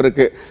வேலை வாய்ப்பு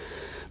இருக்கு.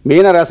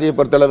 மீன ராசியை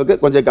பொறுத்தளவுக்கு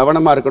கொஞ்சம்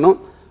கவனமா இருக்கணும்.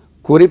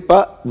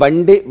 குறிப்பாக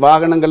வண்டி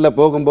வாகனங்களில்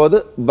போகும்போது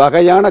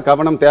வகையான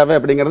கவனம் தேவை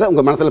அப்படிங்கிறத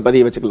உங்க மனசுல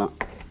பதிய வச்சுக்கலாம்.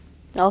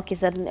 ஓகே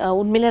சார்,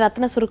 உண்மையில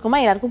ரத்ன சுருக்கமா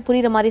எல்லாருக்கும்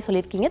புரியுற மாதிரி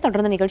சொல்லியிருக்கீங்க.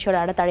 தொடர்ந்து நிகழ்ச்சியோட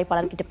அடுத்த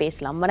அழைப்பாளர்கிட்ட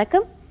பேசலாம்.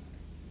 வணக்கம்.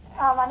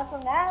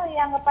 வணக்கங்க,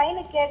 எங்க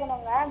பையனுக்கு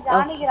கேட்கணுங்க.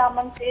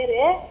 ஜானகிராமன்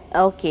பேரு.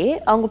 ஓகே,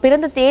 அவங்க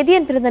பிறந்த தேதி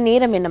பிறந்த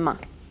நேரம் என்னம்மா?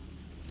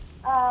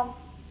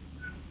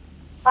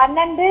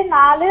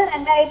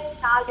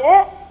 12/4/2004.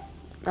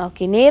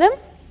 ஓகே, நேரம்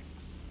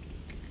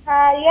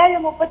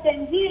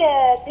 7:35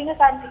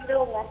 திங்கட்கிழமை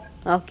இரவுங்க.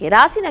 ஓகே,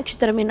 ராசி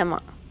நட்சத்திரம் என்னம்மா?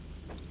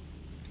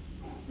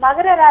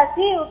 மகர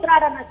ராசி,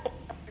 உத்திராட நட்சத்திரம்.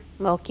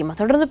 ஓகேம்மா,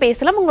 தொடர்ந்து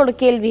பேசலாம். உங்களோட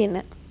கேள்வி என்ன?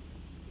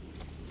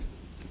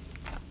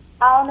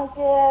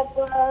 அவனுக்கு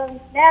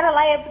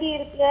நேரம்லாம் எப்படி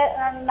இருக்கு?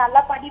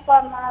 நல்லா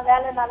படிப்பானா?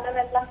 வேலை நல்ல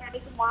வேலைலாம்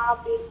கிடைக்குமா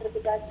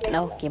அப்படின்றதுக்காக.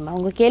 ஓகேம்மா,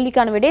 உங்க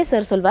கேள்விக்கான விடையை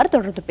சார் சொல்வார்.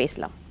 தொடர்ந்து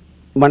பேசலாம்.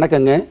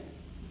 வணக்கங்க.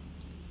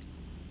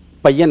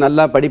 பையன்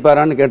நல்லா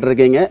படிப்பாரான்னு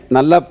கேட்டிருக்கீங்க.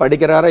 நல்லா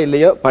படிக்கிறாரா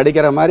இல்லையோ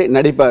படிக்கிற மாதிரி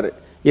நடிப்பார்.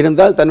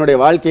 இருந்தால் தன்னுடைய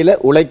வாழ்க்கையில்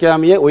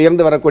உழைக்காமையே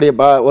உயர்ந்து வரக்கூடிய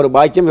ஒரு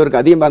பாக்கியம்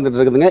இவருக்கு அதிகமாக இருந்துட்டு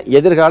இருக்குதுங்க.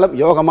 எதிர்காலம்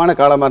யோகமான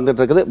காலமாக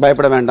இருந்துட்டு இருக்குது.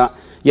 பயப்பட வேண்டாம்.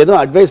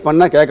 எதுவும் அட்வைஸ்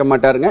பண்ணால் கேட்க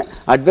மாட்டாருங்க.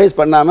 அட்வைஸ்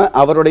பண்ணாமல்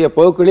அவருடைய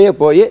போக்குலேயே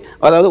போய்,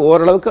 அதாவது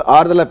ஓரளவுக்கு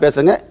ஆறுதலாக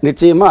பேசுங்க.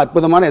 நிச்சயமாக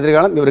அற்புதமான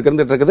எதிர்காலம் இவருக்கு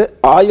இருந்துட்டு இருக்குது.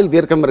 ஆயுள்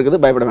தீர்க்கம் இருக்குது.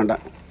 பயப்பட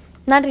வேண்டாம்.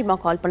 நன்றிம்மா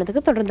கால்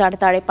பண்ணதுக்கு. தொடர்ந்து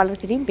அடுத்த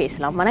அழைப்பாளர்கிட்டையும்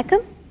பேசலாம்.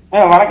 வணக்கம்.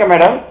 வணக்கம்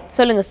மேடம்.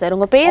 சொல்லுங்க சார்,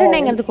 உங்க பேர்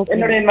என்னங்கிறது கூப்பிடுங்க.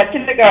 என்னுடைய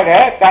நட்சத்திரக்காக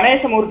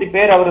கணேசமூர்த்தி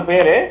பேர், அவர்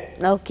பேரு.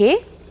 Okay,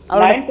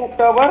 9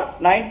 October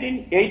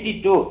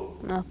 1982.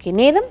 ஓகே,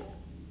 நேரம்?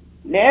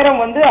 நேரம்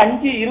வந்து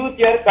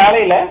 5:26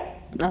 காலையில.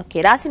 ஓகே,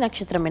 ராசி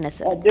நட்சத்திரம் என்ன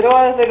சார்?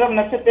 திருவாதிரம்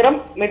நட்சத்திரம்,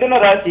 மிதுன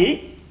ராசி.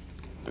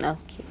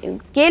 ஓகே,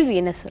 கேள்வி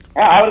என்ன சார்?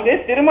 அவருக்கு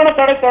திருமண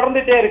தடை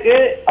தொடர்ந்துட்டே இருக்கு.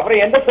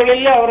 அப்புறம் எந்த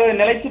தொழில அவரு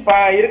நிலைச்சு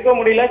இருக்க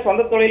முடியல.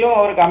 சொந்த தொழிலும்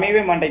அவருக்கு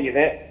அமையவே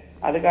மாட்டேங்குது.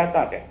 அதுக்காக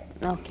தான்.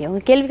 ஓகே,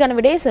 உங்க கேள்விக்கான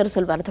விடையை சார்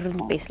சொல்வார்.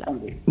 தொடர்ந்து பேசலாம்.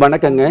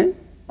 வணக்கங்க.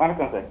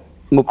 வணக்கம் சார்.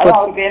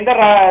 அவருக்கு எந்த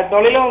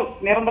தொழிலும்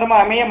நிரந்தரமா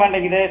அமைய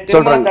மாட்டேங்குது.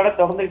 திருமண தடை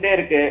தொடர்ந்துட்டே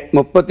இருக்கு.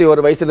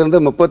 31 வயசுல இருந்து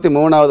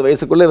 33வது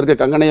வயசுக்குள்ள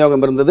இவருக்கு கங்கண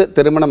யோகம் இருந்தது.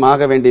 திருமணம்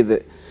ஆக வேண்டியது.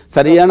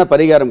 சரியான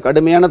பரிகாரம்,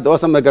 கடுமையான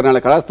தோஷம் இருக்கிறதுனால,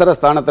 கலஸ்தர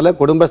ஸ்தானத்தில்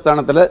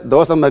குடும்பஸ்தானத்தில்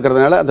தோஷம்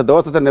இருக்கிறதுனால அந்த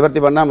தோஷத்தை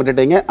நிவர்த்தி பண்ணாமல்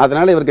விட்டுட்டீங்க.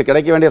 அதனால இவருக்கு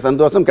கிடைக்க வேண்டிய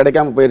சந்தோஷம்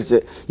கிடைக்காம போயிருச்சு.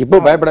 இப்போ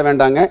பயப்பட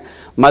வேண்டாங்க.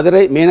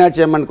 மதுரை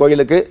மீனாட்சி அம்மன்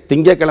கோயிலுக்கு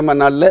திங்கக்கிழமை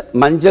நாளில்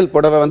மஞ்சள்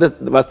புடவை வந்து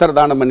வஸ்திர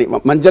தானம் பண்ணி,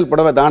 மஞ்சள்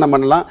புடவை தானம்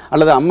பண்ணலாம்.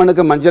 அல்லது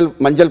அம்மனுக்கு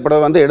மஞ்சள்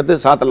புடவை வந்து எடுத்து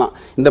சாத்தலாம்.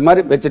 இந்த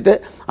மாதிரி வச்சுட்டு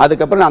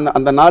அதுக்கப்புறம்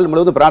அந்த நாள்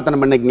முழுவதும் பிரார்த்தனை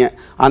பண்ணிக்கங்க.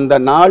 அந்த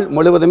நாள்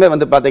முழுவதுமே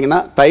வந்து பார்த்தீங்கன்னா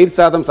தயிர்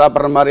சாதம்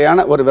சாப்பிட்ற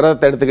மாதிரியான ஒரு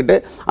விரதத்தை எடுத்துக்கிட்டு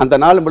அந்த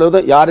நாள்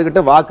முழுவதும்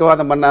யாருக்கிட்ட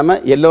வாக்குவாதம்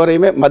பண்ணாமல்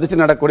எல்லோரையுமே மதிச்சு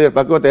நடக்கூடிய ஒரு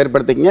பக்குவத்தை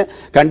ஏற்படுத்திக்கங்க.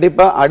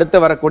 கண்டிப்பாக அடுத்து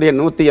வரக்கூடிய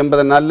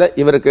 180 நாளில்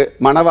இவருக்கு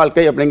மன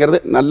வாழ்க்கை அப்படிங்கிறது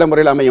நல்ல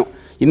முறையில் அமையும்.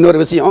 இன்னொரு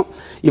விஷயம்,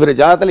 இவர்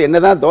ஜாதகத்தில்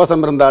என்னதான்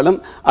தோஷம் இருந்தாலும்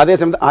அதே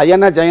சமயத்தில்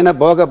அயன ஜயன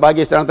போக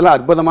பாகிஸ்தானத்தில்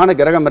அற்புதமான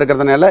கிரகம்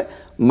இருக்கிறதுனால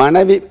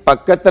மனைவி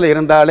பக்கத்தில்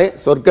இருந்தாலே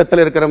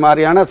சொர்க்கத்தில் இருக்கிற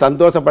மாதிரியான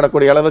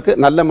சந்தோஷப்படக்கூடிய அளவுக்கு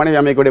நல்ல மனைவி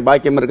அமையக்கூடிய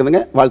பாக்கியம் இருக்குதுங்க.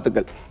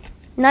 வாழ்த்துக்கள்.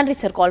 நன்றி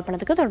சார் கால்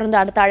பண்ணதுக்கு. தொடர்ந்து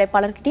அடுத்த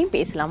அழைப்பாளர்கிட்டையும்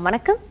பேசலாம்.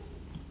 வணக்கம்.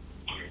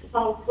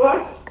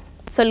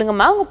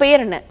 சொல்லுங்கம்மா, உங்க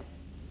பேர் என்ன?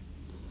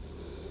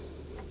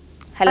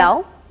 ஹலோ.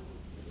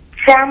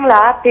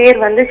 ஷியாமலா, பேர்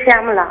வந்து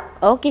ஷியாமலா.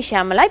 ஓகே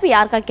ஷியாமலா, இப்போ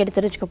யாருக்காக கேட்டு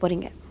தெரிஞ்சுக்க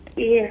போறீங்க?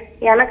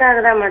 எனக்காக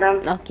தான் மேடம்.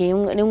 ஓகே,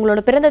 உங்களோட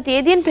பிறந்த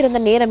தேதியின் பிறந்த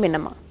நேரம்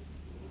என்னம்மா?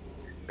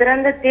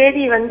 பிறந்த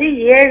தேதி வந்து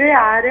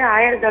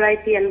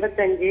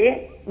 7/6/1985.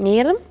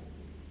 நேரம்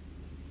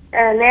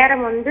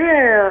நேரம் வந்து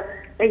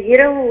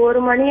இரவு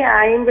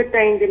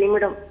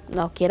 1:55.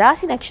 ஓகே.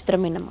 ராசி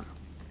நட்சத்திரம் என்னம்மா?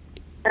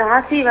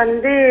 ராசி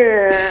வந்து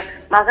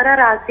மகர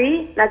ராசி,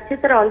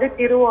 நட்சத்திரம் வந்து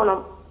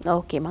திருவோணம்.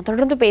 ஓகேம்மா,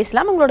 தொடர்ந்து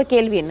பேசலாம். உங்களோட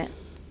கேள்வி என்ன?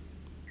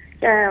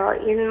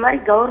 இந்த மாதிரி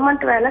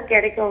கவர்மெண்ட் வேலை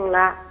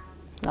கிடைக்குங்களா?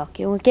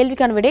 ஓகே, உங்க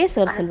கேள்விக்கான விடையை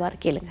சார் சொல்வார்,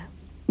 கேளுங்க.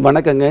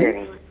 வணக்கங்க.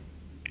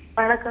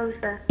 வணக்கம்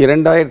சார்.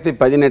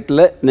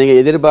 2018 நீங்கள்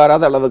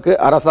எதிர்பாராத அளவுக்கு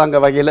அரசாங்க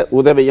வகையில்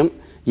உதவியும்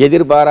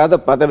எதிர்பாராத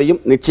பதவியும்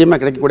நிச்சயமாக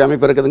கிடைக்கக்கூடிய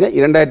அமைப்பு இருக்குதுங்க.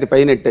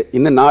 2018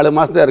 இன்னும் 4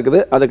 மாதம் தான் இருக்குது.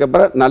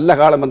 அதுக்கப்புறம் நல்ல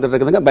காலம் வந்துட்டு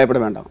இருக்குதுங்க, பயப்பட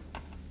வேண்டாம்.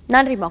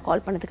 நன்றிம்மா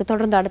கால் பண்ணதுக்கு.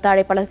 தொடர்ந்து அடுத்த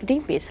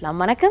அழைப்பாளர்கிட்டையும் பேசலாம்.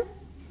 வணக்கம்.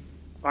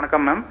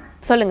 வணக்கம் மேம்.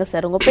 சொல்லுங்க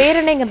சார், உங்க பேர்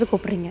என்னங்கிறது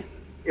கூப்பிடுறீங்க?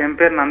 என்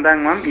பேர்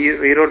நந்தாங்க மேம்,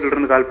 ஈரோட்ல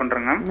இருந்து கால்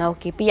பண்றேங்க.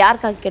 ஓகே, இப்போ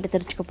யாருக்காக கேட்டு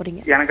தெரிஞ்சுக்க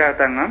போறீங்க? எனக்காக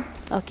தாங்க மேம்.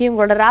 ஓகே,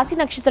 உங்களோட ராசி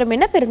நட்சத்திரம்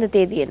என்ன, பிறந்த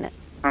தேதி என்ன?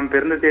 மேம்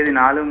பிறந்த தேதி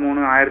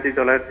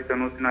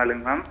 4/3/1994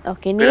 மேம்.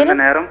 ஓகே.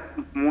 நேரம்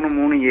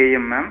 3:03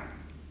 AM மேம்.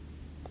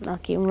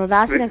 ஓகே, உங்களோட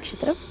ராசி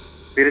நட்சத்திரம்?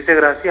 விருச்சிக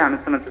ராசி,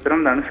 அனுச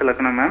நட்சத்திரம், தனுசு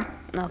லக்னம் மேம்.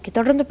 ஓகே,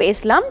 தொடர்ந்து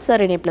பேசலாம்.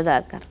 சார் இணைப்புல தான்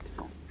இருக்கார்.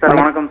 சார்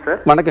வணக்கம் சார்.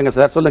 வணக்கங்க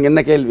சார், சொல்லுங்க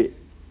என்ன கேள்வி?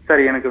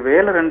 சார் எனக்கு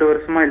வேலை 2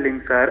 வருஷமா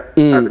இல்லைங்க சார்.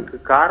 அதுக்கு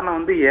காரணம்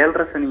வந்து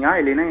 7.5 சனியா,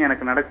 இல்லைன்னா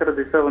எனக்கு நடக்கிற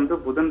திசை வந்து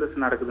புதன் திசை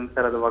நடக்குதுங்க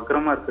சார். அது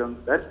வக்ரமா இருக்குங்க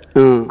சார்.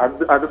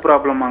 அது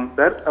ப்ராப்ளமாங்க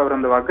சார். அவர்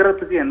அந்த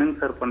வக்ரத்துக்கு என்னங்க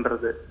சார்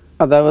பண்றது?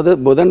 அதாவது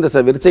புதன் திசை,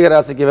 விருச்சிக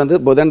ராசிக்கு வந்து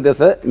புதன்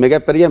திசை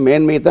மிகப்பெரிய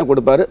மேன்மையை தான்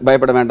கொடுப்பாரு,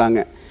 பயப்பட வேண்டாங்க.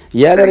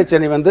 7.5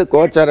 சனி வந்து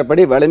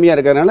கோச்சாரப்படி வலிமையாக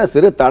இருக்கிறதுனால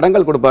சிறு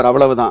தடங்கள் கொடுப்பார்,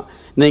 அவ்வளவுதான்.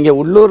 நீங்கள்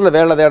உள்ளூரில்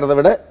வேலை தேடுறதை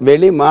விட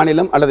வெளி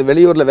மாநிலம் அல்லது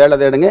வெளியூரில் வேலை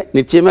தேடுங்க,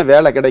 நிச்சயமாக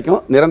வேலை கிடைக்கும்,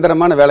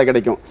 நிரந்தரமான வேலை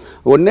கிடைக்கும்.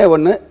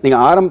 ஒன்று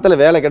நீங்கள் ஆரம்பத்தில்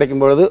வேலை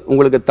கிடைக்கும் பொழுது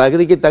உங்களுக்கு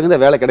தகுதிக்கு தகுந்த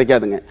வேலை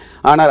கிடைக்காதுங்க.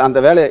 ஆனால் அந்த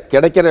வேலை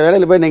கிடைக்கிற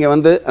வேலையில் போய் நீங்கள்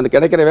வந்து அந்த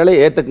கிடைக்கிற வேலையை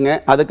ஏற்றுக்குங்க.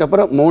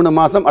 அதுக்கப்புறம் 3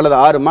 மாதம் அல்லது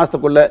 6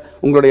 மாதத்துக்குள்ளே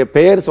உங்களுடைய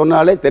பெயர்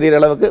சொன்னாலே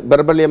தெரிகிற அளவுக்கு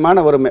பிரபல்யமான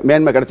ஒரு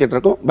மேன்மை கிடைச்சிட்டு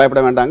இருக்கும்,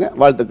 பயப்பட வேண்டாங்க.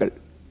 வாழ்த்துக்கள்.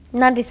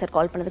 நன்றி சார்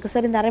கால் பண்ணதுக்கு.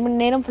 சார் இந்த 1/2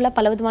 மணி நேரம் ஃபுல்லாக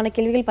பல விதமான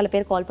கேள்விகள் பல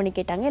பேர் கால் பண்ணி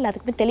கேட்டாங்க.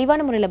 எல்லாத்துக்குமே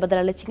தெளிவான முறையில்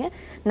பதில் அளிச்சிங்க.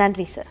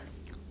 நன்றி சார்.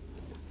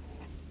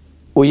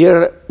 உயிர்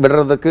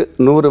விடுறதுக்கு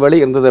 100 வழி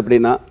இருந்தது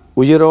அப்படின்னா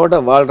உயிரோட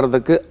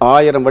வாழ்கிறதுக்கு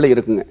 1000 வழி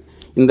இருக்குங்க.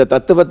 இந்த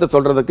தத்துவத்தை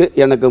சொல்கிறதுக்கு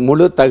எனக்கு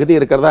முழு தகுதி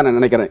இருக்கிறதா நான்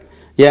நினைக்கிறேன்.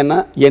 ஏன்னா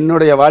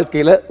என்னுடைய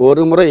வாழ்க்கையில்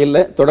ஒரு முறை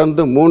இல்லை,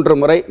 தொடர்ந்து 3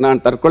 முறை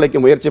நான் தற்கொலைக்கு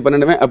முயற்சி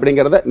பண்ணிடுவேன்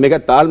அப்படிங்கிறத மிக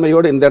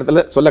தாழ்மையோடு இந்த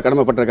இடத்துல சொல்ல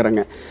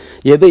கடமைப்பட்டிருக்கிறேங்க.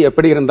 எது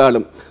எப்படி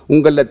இருந்தாலும்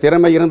உங்களில்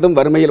திறமை இருந்தும்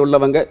வறுமையில்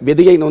உள்ளவங்க,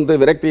 விதியை நொந்து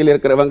விரக்தியில்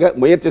இருக்கிறவங்க,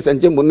 முயற்சி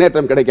செஞ்சு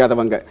முன்னேற்றம்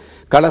கிடைக்காதவங்க,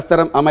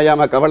 கலஸ்தரம்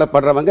அமையாமல்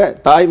கவலைப்படுறவங்க,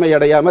 தாய்மை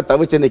அடையாமல்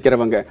தவிச்சு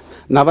நிற்கிறவங்க,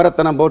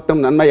 நவரத்தனம்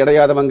போட்டும் நன்மை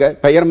அடையாதவங்க,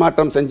 பெயர்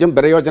மாற்றம் செஞ்சும்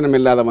பிரயோஜனம்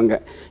இல்லாதவங்க,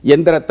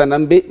 எந்திரத்தை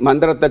நம்பி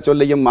மந்திரத்தை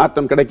சொல்லியும்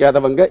மாற்றம்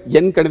கிடைக்காதவங்க,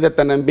 என்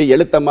கணிதத்தை நம்பி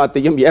எழுத்த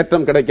மாத்தியும்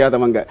ஏற்றம்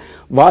கிடைக்காதவங்க,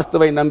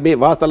 வாஸ்துவை நம்பி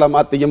வாசல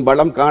மாத்தியும்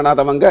பலம்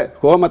காணாதவங்க,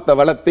 ஹோமத்தை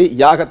வளர்த்தி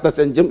யாகத்தை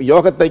செஞ்சும்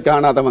யோகத்தை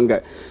காணாதவங்க,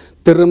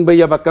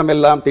 திரும்பிய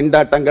பக்கமெல்லாம்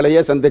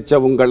திண்டாட்டங்களையே சந்திச்ச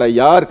உங்களை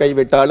யார்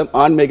கைவிட்டாலும்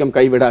ஆன்மீகம்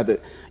கைவிடாது.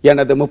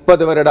 எனது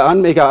 30 வருட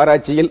ஆன்மீக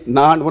ஆராய்ச்சியில்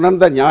நான்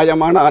உணர்ந்த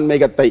நியாயமான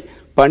ஆன்மீகத்தை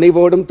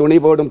பணிவோடும்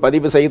துணிவோடும்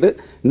பதிவு செய்து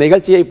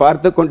நிகழ்ச்சியை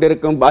பார்த்து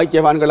கொண்டிருக்கும்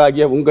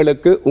பாக்கியவான்களாகிய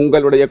உங்களுக்கு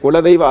உங்களுடைய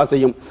குலதெய்வ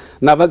ஆசையும்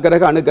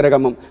நவகிரக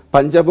அனுகிரகமும்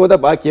பஞ்சபூத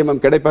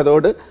பாக்கியமும்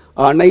கிடைப்பதோடு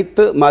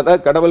அனைத்து மத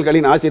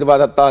கடவுள்களின்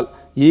ஆசீர்வாதத்தால்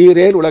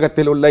ஈரேல்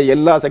உலகத்தில் உள்ள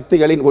எல்லா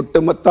சக்திகளின்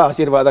ஒட்டுமொத்த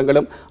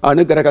ஆசீர்வாதங்களும்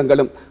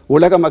அனுகிரகங்களும்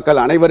உலக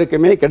மக்கள்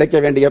அனைவருக்குமே கிடைக்க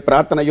வேண்டிய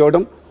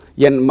பிரார்த்தனையோடும்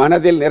என்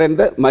மனதில்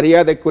நிறைந்த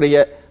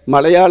மரியாதைக்குரிய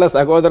மலையாள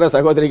சகோதர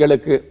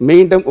சகோதரிகளுக்கு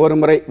மீண்டும் ஒரு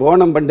முறை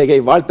ஓணம் பண்டிகை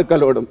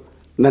வாழ்த்துக்களோடும்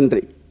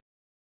நன்றி.